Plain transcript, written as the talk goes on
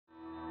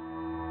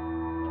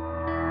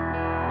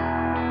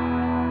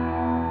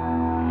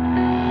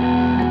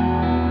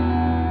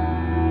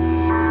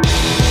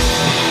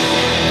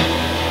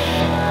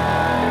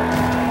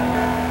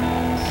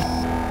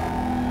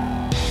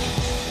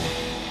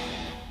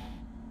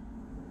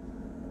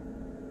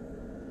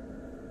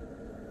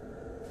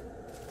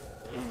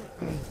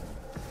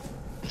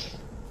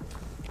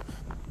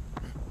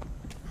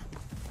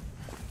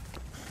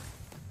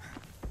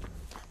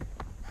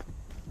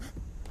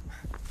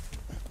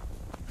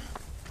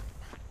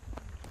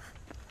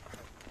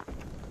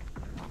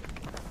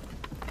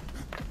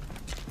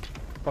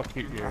Fuck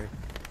you, ear.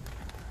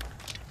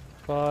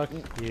 Fuck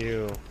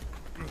you.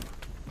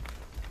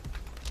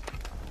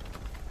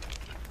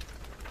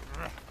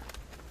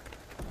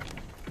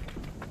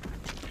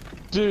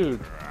 Dude,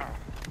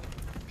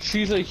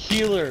 she's a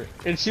healer,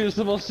 and she was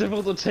the most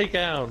difficult to take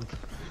down.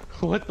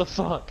 What the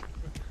fuck?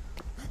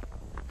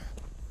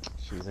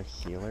 She's a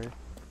healer?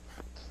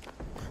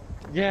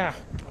 Yeah.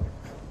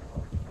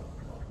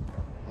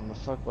 What the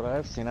fuck would I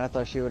have seen? I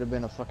thought she would have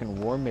been a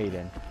fucking war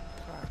maiden.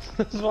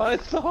 That's what I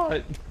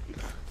thought.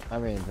 I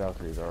mean,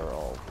 Valkyries are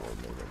all war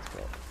maidens,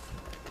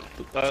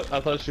 but... I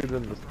thought she would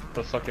have been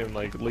the fucking,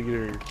 like,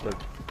 leader, but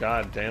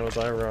god damn was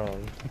I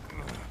wrong.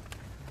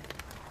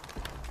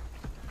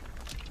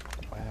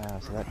 Wow,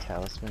 so that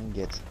talisman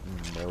gets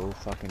no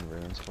fucking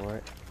runes for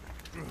it?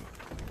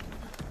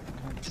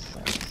 That makes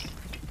sense.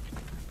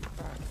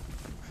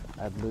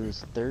 I'd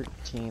lose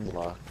 13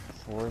 luck,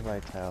 4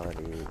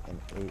 vitality,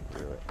 and 8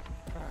 ruin.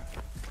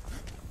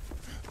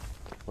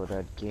 But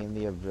I'd gain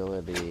the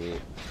ability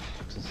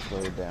to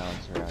slow down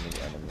surrounding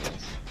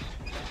enemies.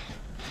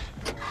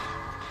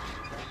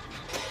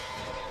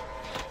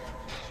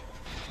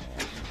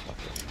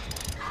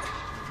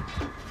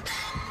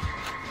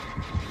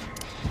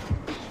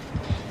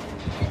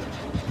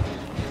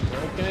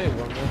 Okay,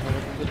 well, I'm gonna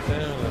have to put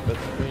down. I bet the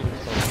green is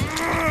something.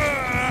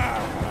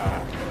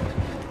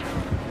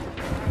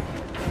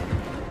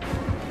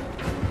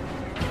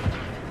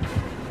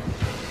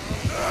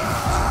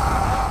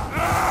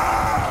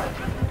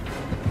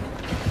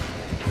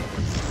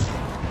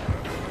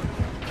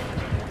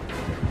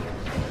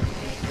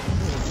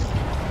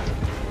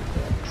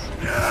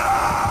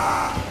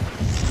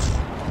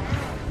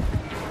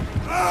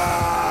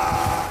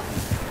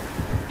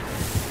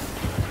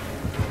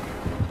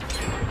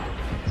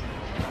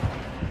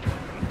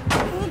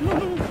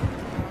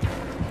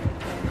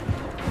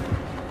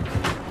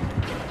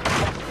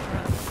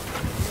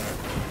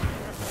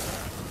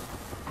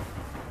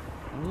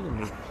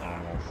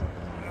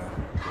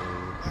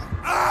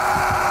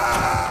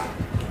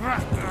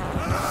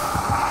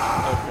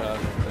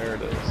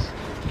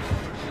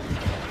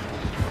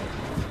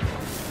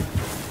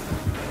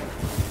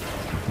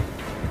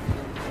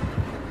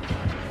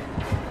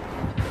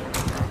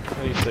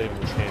 Saving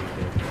this hand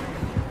here.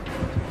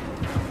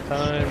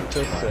 Time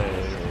to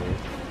save.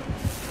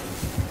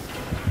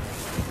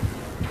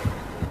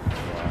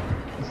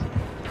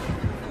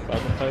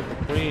 About to fight the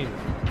queen.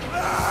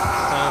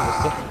 Time to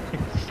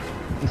save.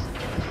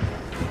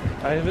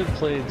 I haven't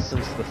played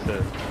since the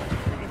 5th.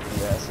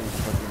 Yeah, since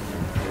fucking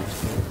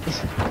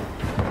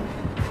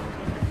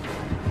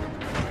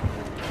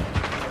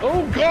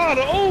Oh god,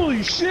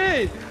 holy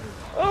shit!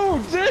 Oh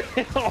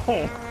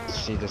damn!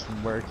 She just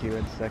murk you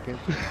in seconds?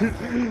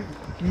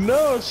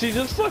 No, she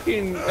just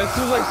fucking, as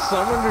soon as I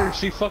summoned her,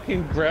 she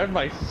fucking grabbed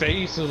my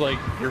face and was like,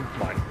 "You're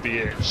my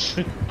bitch."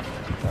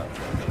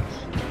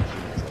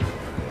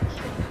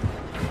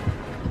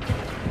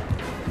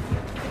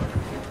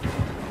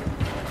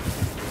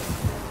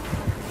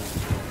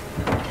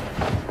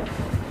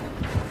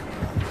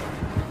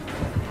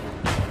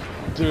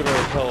 Dude,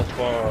 I'm hell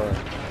far.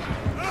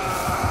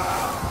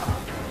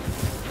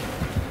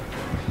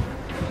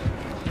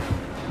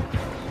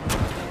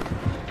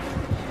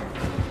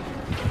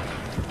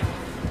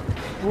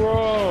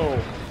 Bro!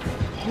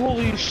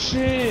 Holy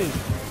shit!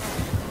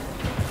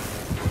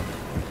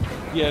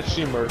 Yeah,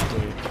 she murked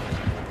me.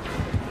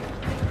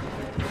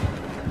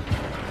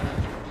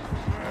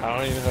 I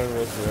don't even have a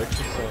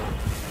resurrection stone.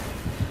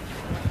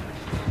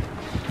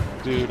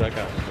 Dude, I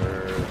got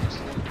murked.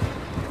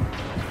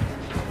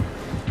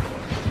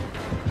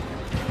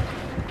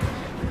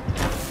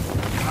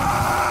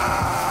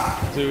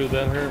 Dude,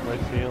 that hurt my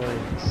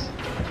feelings.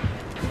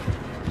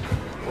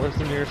 Where's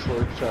the nearest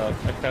workshop?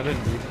 I kinda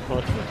need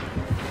one.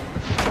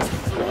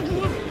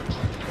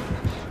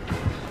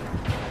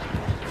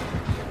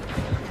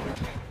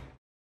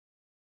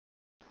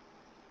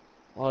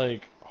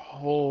 Like,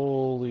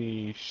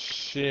 holy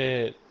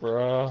shit,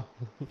 bruh.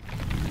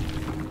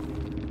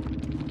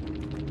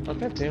 Oh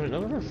god damn it,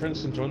 none of our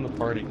friends can join the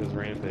party because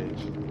Rampage.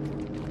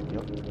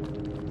 Yep.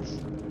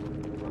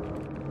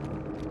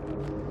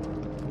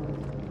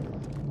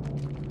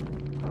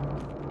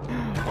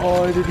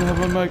 Oh, I didn't have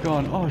my mic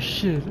on. Oh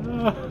shit.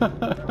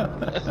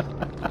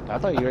 I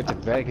thought you went to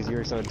bed because you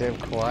were so damn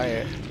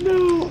quiet.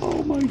 No,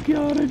 oh my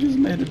god, I just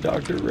made a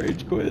doctor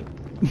rage quit.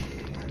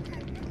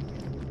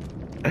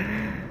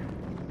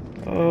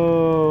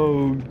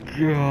 Oh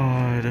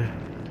god.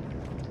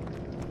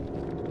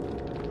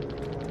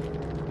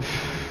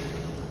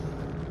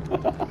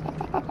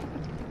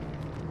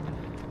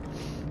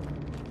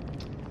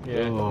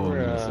 Yeah, oh, we're,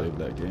 I'm gonna save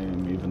that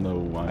game, even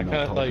though I'm I not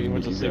kinda thought you talking went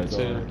what to you sleep guys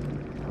too. are.